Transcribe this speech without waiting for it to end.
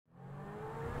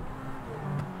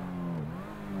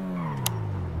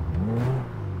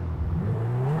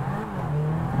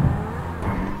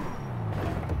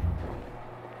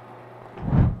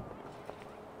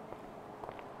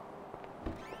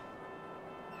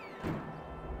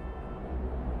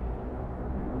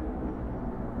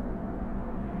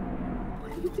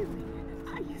What are you doing?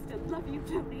 I used to love you,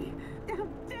 Tony. How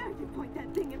dare you point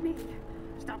that thing at me?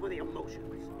 Stop with the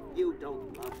emotions. You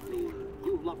don't love me.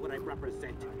 You love what I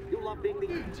represent. You love being the...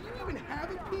 Dude, do you even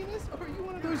have a penis? Or are you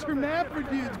one of those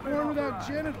hermaphrodites born without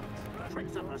genitals?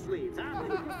 Tricks up our sleeves, huh?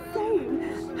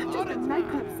 Saying, just a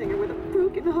nightclub singer with a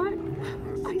broken heart.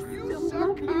 I still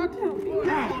love you, Tony.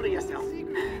 Hold to yourself.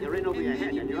 You're in over your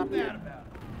head and you're up here.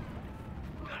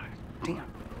 Damn.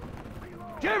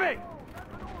 Jimmy!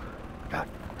 God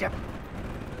damn.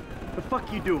 The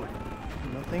fuck you doing?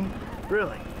 Nothing.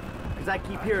 Really? Because I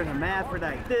keep hearing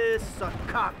hermaphrodite this, a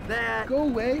cock that. Go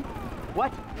away.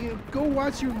 What? You know, go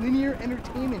watch your linear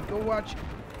entertainment. Go watch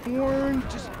porn.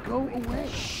 Just go away.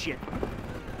 Shit.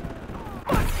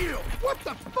 Fuck you! What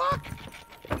the fuck?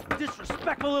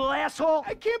 Disrespectful little asshole!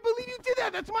 I can't believe you did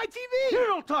that! That's my TV! You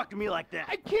don't talk to me like that!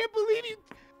 I can't believe you...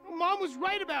 Mom was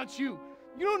right about you.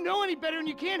 You don't know any better and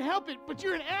you can't help it, but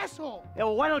you're an asshole. Yeah,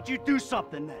 well, why don't you do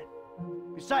something then?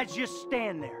 Besides just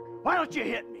stand there. Why don't you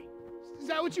hit me? Is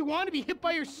that what you want, to be hit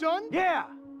by your son? Yeah!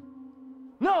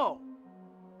 No!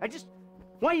 I just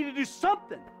want you to do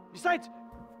something. Besides,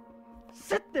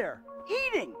 sit there,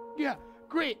 eating! Yeah,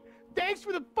 great. Thanks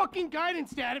for the fucking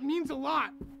guidance, Dad. It means a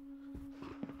lot.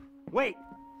 Wait.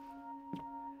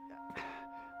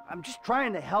 I'm just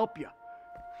trying to help you.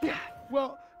 Yeah,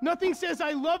 well, nothing says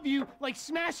I love you like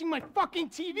smashing my fucking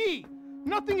TV.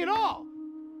 Nothing at all.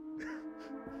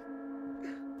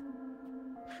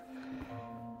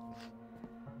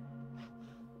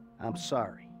 I'm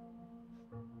sorry.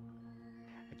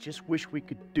 I just wish we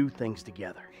could do things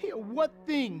together. Yeah, what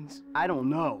things? I don't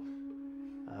know.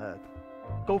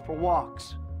 Go for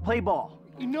walks, play ball.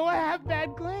 You know I have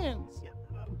bad glands.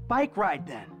 Bike ride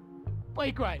then.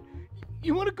 Bike ride.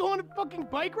 You want to go on a fucking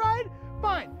bike ride?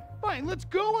 Fine, fine, let's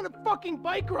go on a fucking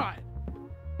bike ride.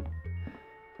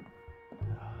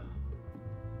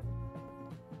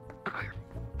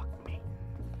 Fuck me.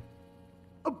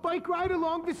 A bike ride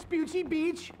along Vespucci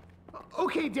Beach?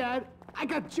 Okay, Dad, I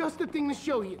got just the thing to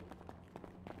show you.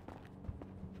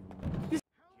 This is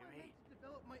how I like to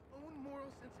develop my own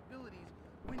moral sensibilities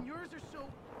when yours are so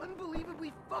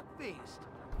unbelievably fuck-faced.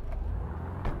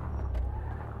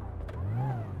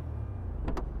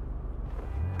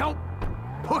 Don't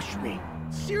push me.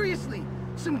 Seriously,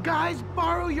 some guys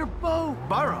borrow your bow.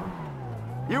 Borrow?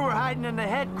 You were hiding in the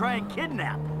head crying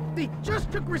kidnap. They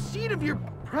just took receipt of your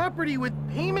property with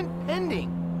payment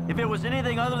pending. If it was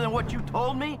anything other than what you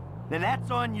told me, then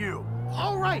that's on you.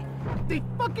 All right, they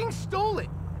fucking stole it.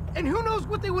 And who knows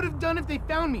what they would have done if they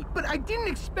found me. But I didn't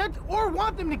expect or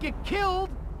want them to get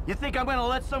killed. You think I'm gonna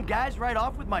let some guys ride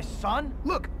off with my son?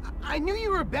 Look, I knew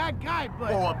you were a bad guy,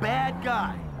 but... Oh, a bad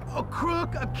guy. A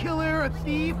crook, a killer, a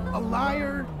thief, a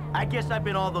liar. I guess I've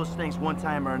been all those things one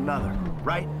time or another,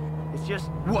 right? It's just...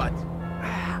 What?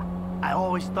 I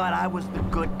always thought I was the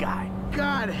good guy.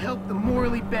 God help the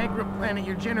morally bankrupt planet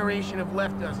your generation have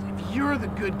left us if you're the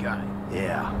good guy.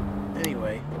 Yeah.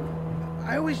 Anyway,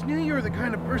 I always knew you were the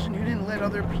kind of person who didn't let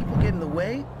other people get in the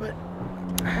way, but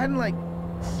I hadn't, like,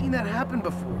 seen that happen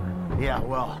before. Yeah,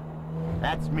 well,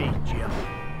 that's me, Jim.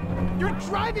 You're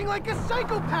driving like a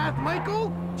psychopath, Michael!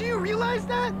 Do you realize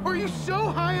that? Or are you so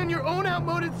high on your own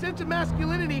outmoded sense of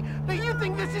masculinity that you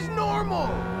think this is normal?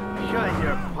 Shut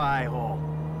your pie hole.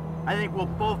 I think we'll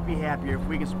both be happier if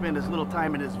we can spend as little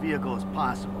time in this vehicle as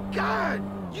possible. God!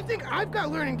 You think I've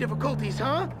got learning difficulties,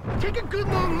 huh? Take a good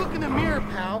long look in the mirror,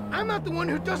 pal. I'm not the one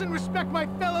who doesn't respect my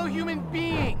fellow human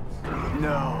beings.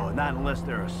 No, not unless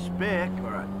they're a spick,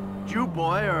 or a Jew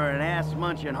boy, or an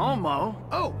ass-munching homo.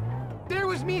 Oh, there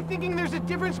was me thinking there's a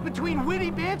difference between witty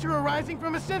banter arising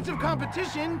from a sense of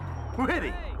competition.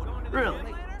 Witty?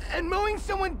 Really? And mowing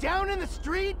someone down in the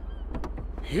street?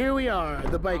 Here we are,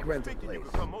 the bike rental place.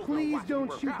 Please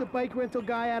don't shoot the bike rental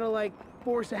guy out of, like,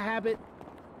 force of habit.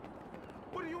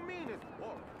 What do you mean it's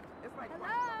war? It's like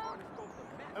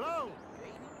Hello?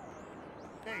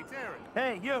 Hey, Terry.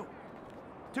 Hey, you.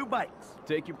 2 bikes.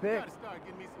 Take your You pick. gotta start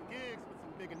getting me some gigs with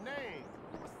some bigger names.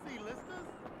 C-listers?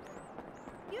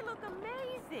 You look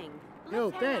amazing. Yo,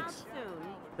 Let's hang out thanks. soon.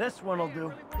 This one'll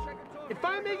do. If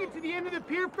I make it to the end of the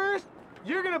pier first,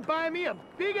 you're gonna buy me a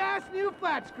big-ass new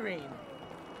flat screen.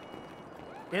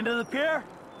 Into the pier?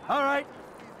 All right.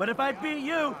 But if I beat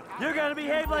you, you're gonna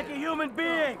behave like a human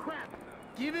being. Crap.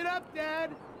 Give it up,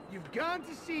 Dad. You've gone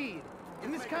to seed.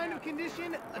 In this kind of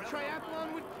condition, a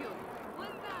triathlon would kill you.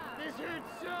 This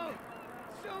hurts so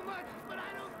much, but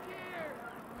I don't care.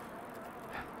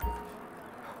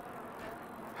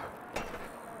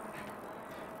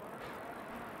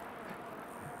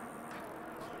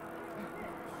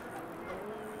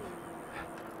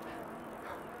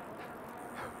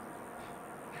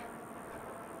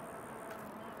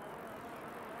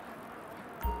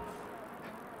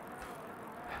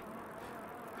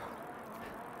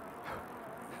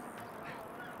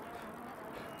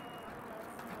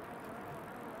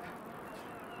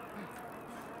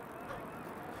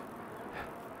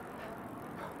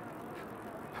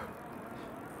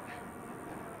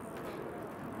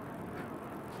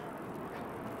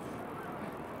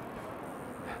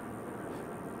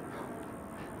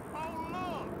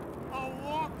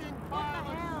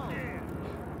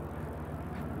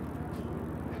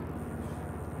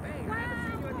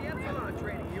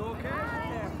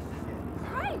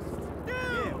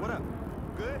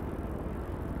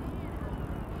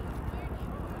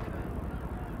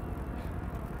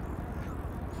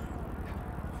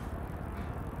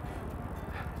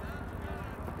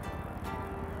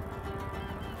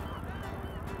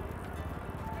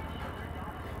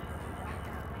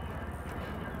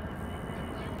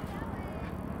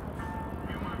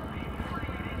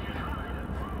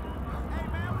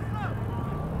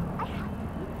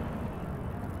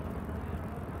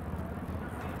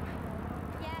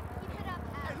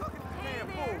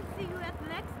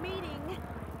 meeting.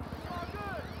 All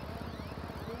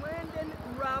good. Landon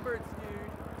Roberts,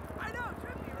 dude. I know,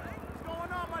 trippy, right? What's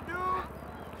going on, my dude?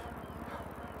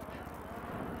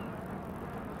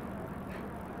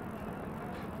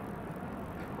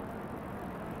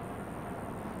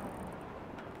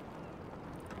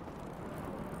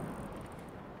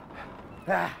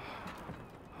 Ah.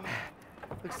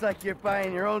 Looks like you're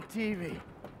buying your own TV.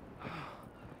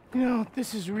 You know,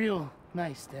 this is real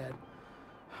nice, Dad.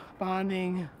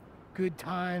 Bonding, good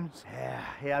times.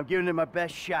 Yeah, I'm giving it my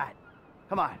best shot.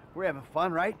 Come on, we're having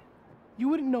fun, right? You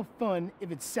wouldn't know fun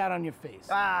if it sat on your face.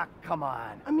 Ah, come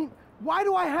on. I mean, why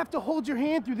do I have to hold your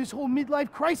hand through this whole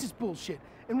midlife crisis bullshit?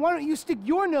 And why don't you stick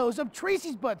your nose up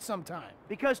Tracy's butt sometime?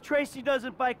 Because Tracy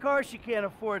doesn't buy cars she can't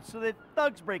afford so that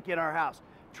thugs break in our house.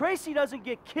 Tracy doesn't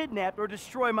get kidnapped or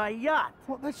destroy my yacht.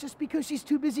 Well, that's just because she's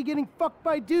too busy getting fucked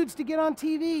by dudes to get on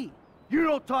TV. You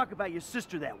don't talk about your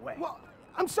sister that way. Well,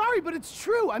 I'm sorry, but it's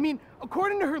true. I mean,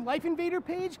 according to her Life Invader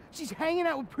page, she's hanging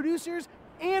out with producers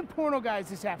and porno guys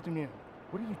this afternoon.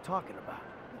 What are you talking about?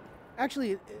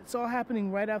 Actually, it's all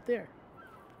happening right out there.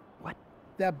 What?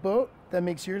 That boat that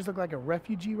makes yours look like a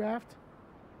refugee raft?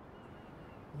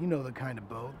 You know the kind of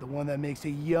boat, the one that makes a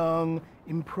young,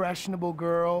 impressionable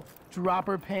girl drop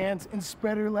her pants and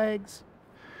spread her legs.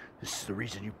 This is the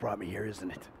reason you brought me here,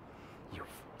 isn't it? You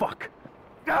fuck.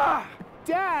 Ah!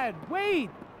 Dad, wait!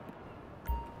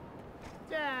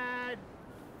 Dad,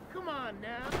 come on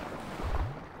now.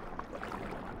 Thank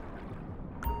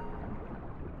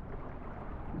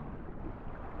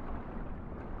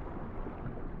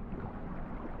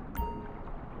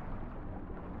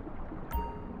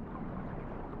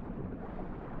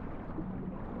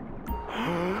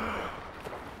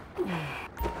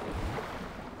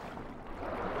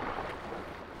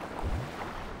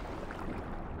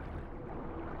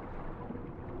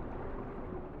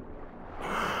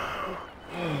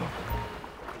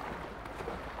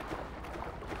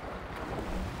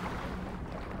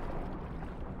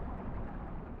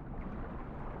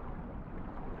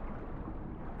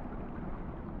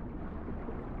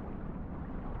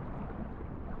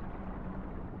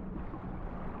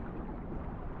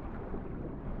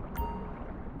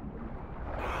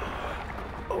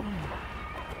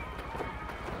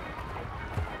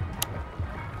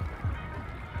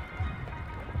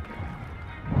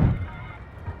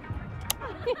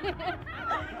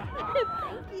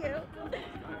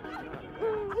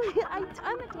you.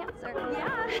 I'm a dancer.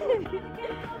 Yeah.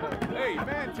 Hey,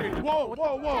 man, change. Whoa,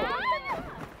 whoa, whoa. Dad?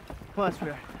 Come on,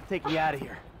 sweetheart. Take me out of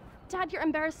here. Dad, you're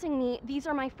embarrassing me. These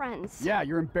are my friends. Yeah,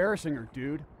 you're embarrassing her,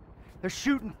 dude. They're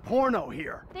shooting porno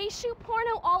here. They shoot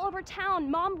porno all over town.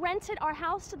 Mom rented our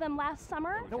house to them last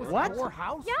summer. That was What? your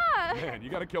house? Yeah. Man, you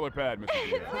got a killer pad, Mr.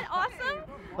 Isn't it awesome?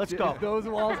 Let's go. Those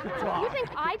walls can talk. You think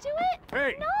I do it?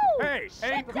 Hey, No. hey,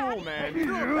 Shit, ain't cool, Daddy.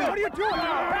 man. What are you doing?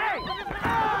 Hey!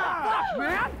 Fuck,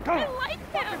 man! I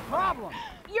like him. Problem.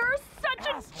 You're such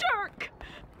a jerk.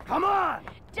 Come on!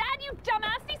 Dad, you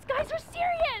dumbass. These guys are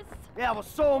serious. Yeah, well,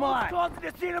 so am I. Called to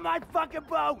the scene of my fucking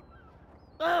boat.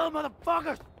 Oh,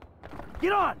 motherfuckers!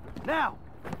 Get on, now!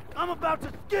 I'm about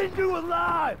to skin you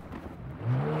alive!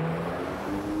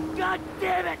 God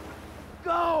damn it!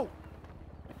 Go!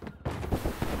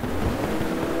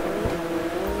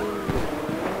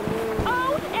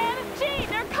 OMG,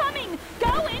 they're coming!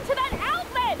 Go into that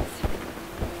outlet!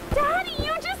 Daddy,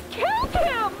 you just killed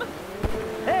him!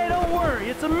 Hey, don't worry.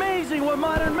 It's amazing what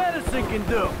modern medicine can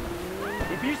do.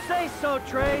 If you say so,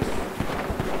 Trace.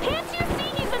 Can't you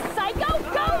see he's a psycho?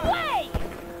 Go away!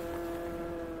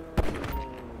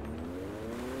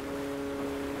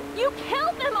 You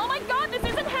killed him! Oh my god, this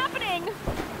isn't happening!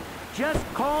 Just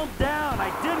calm down. I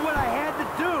did what I had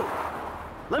to do.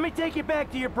 Let me take you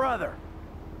back to your brother.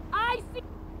 I see.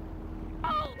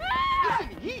 Oh!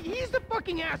 Listen, he's the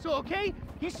fucking asshole, okay?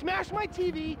 He smashed my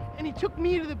TV and he took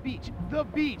me to the beach. The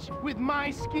beach with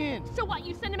my skin. So what,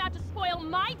 you sent him out to spoil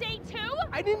my day too?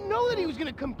 I didn't know that he was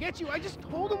gonna come get you. I just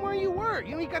told him where you were.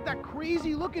 You know, he got that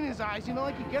crazy look in his eyes, you know,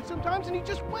 like he gets sometimes, and he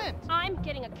just went. I'm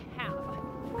getting a cab.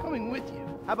 Coming with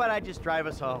you. How about I just drive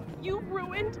us home? You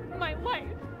ruined my life.